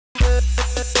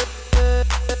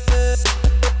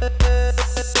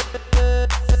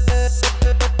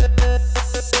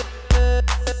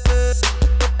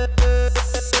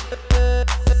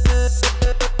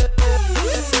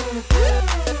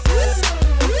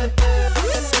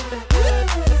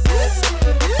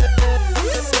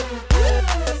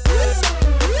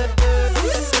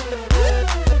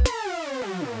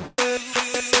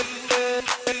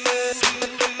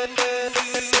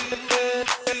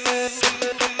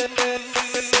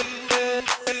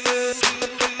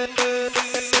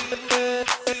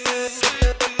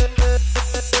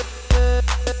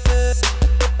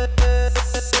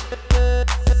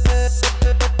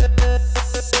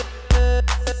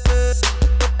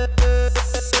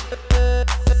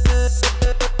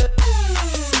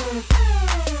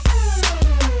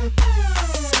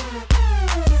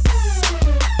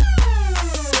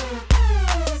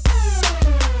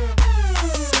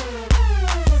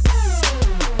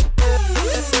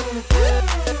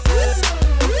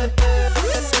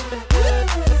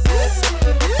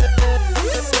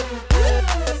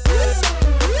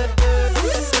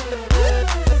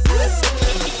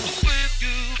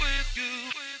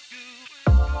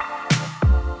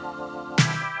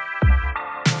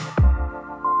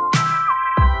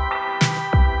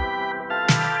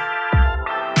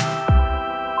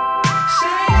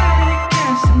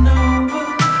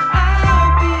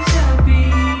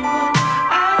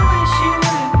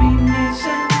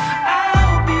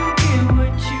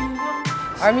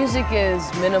Our music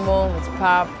is minimal, it's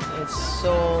pop, it's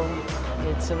soul,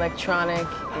 it's electronic,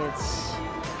 it's...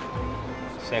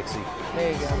 sexy.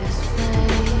 There you go.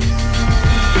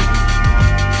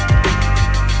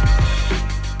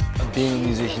 Being a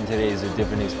musician today is a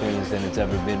different experience than it's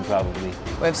ever been, probably.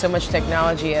 We have so much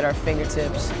technology at our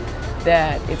fingertips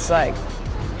that it's like,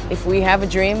 if we have a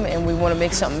dream and we want to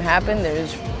make something happen,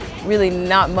 there's really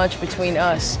not much between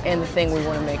us and the thing we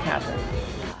want to make happen.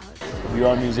 We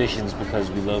are musicians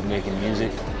because we love making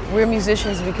music. We're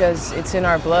musicians because it's in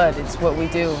our blood, it's what we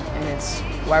do, and it's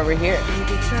why we're here.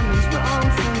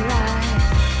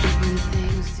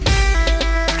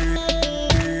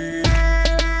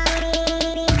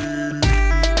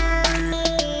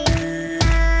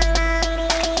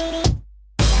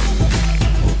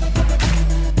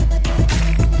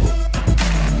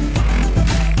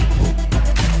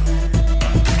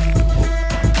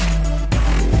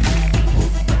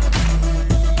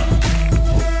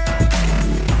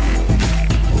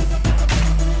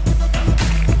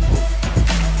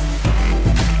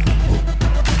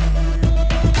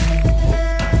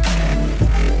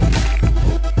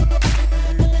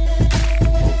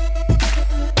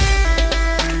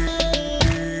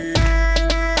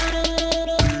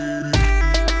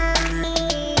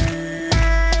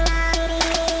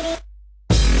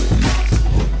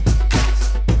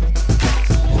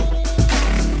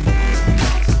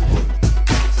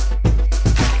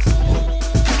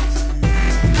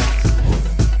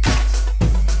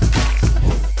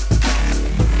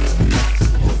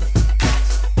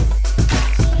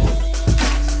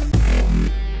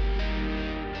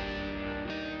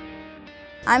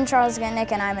 I'm Charles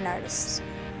Getnick and I'm an artist.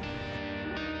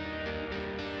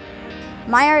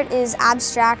 My art is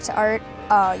abstract art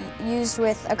used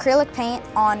with acrylic paint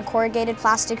on corrugated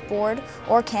plastic board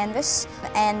or canvas,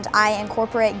 and I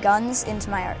incorporate guns into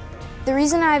my art. The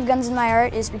reason I have guns in my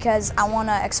art is because I want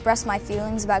to express my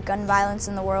feelings about gun violence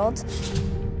in the world.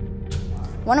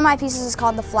 One of my pieces is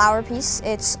called the flower piece.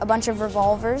 It's a bunch of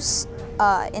revolvers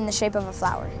in the shape of a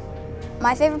flower.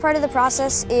 My favorite part of the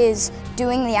process is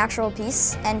doing the actual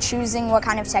piece and choosing what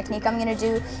kind of technique I'm going to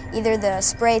do, either the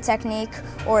spray technique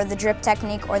or the drip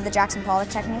technique or the Jackson Pollock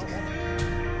technique.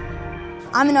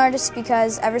 I'm an artist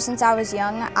because ever since I was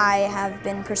young I have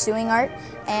been pursuing art,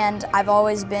 and I've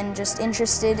always been just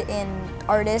interested in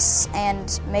artists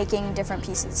and making different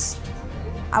pieces.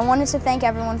 I wanted to thank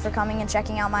everyone for coming and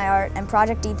checking out my art, and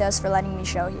Project Ethos for letting me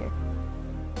show here.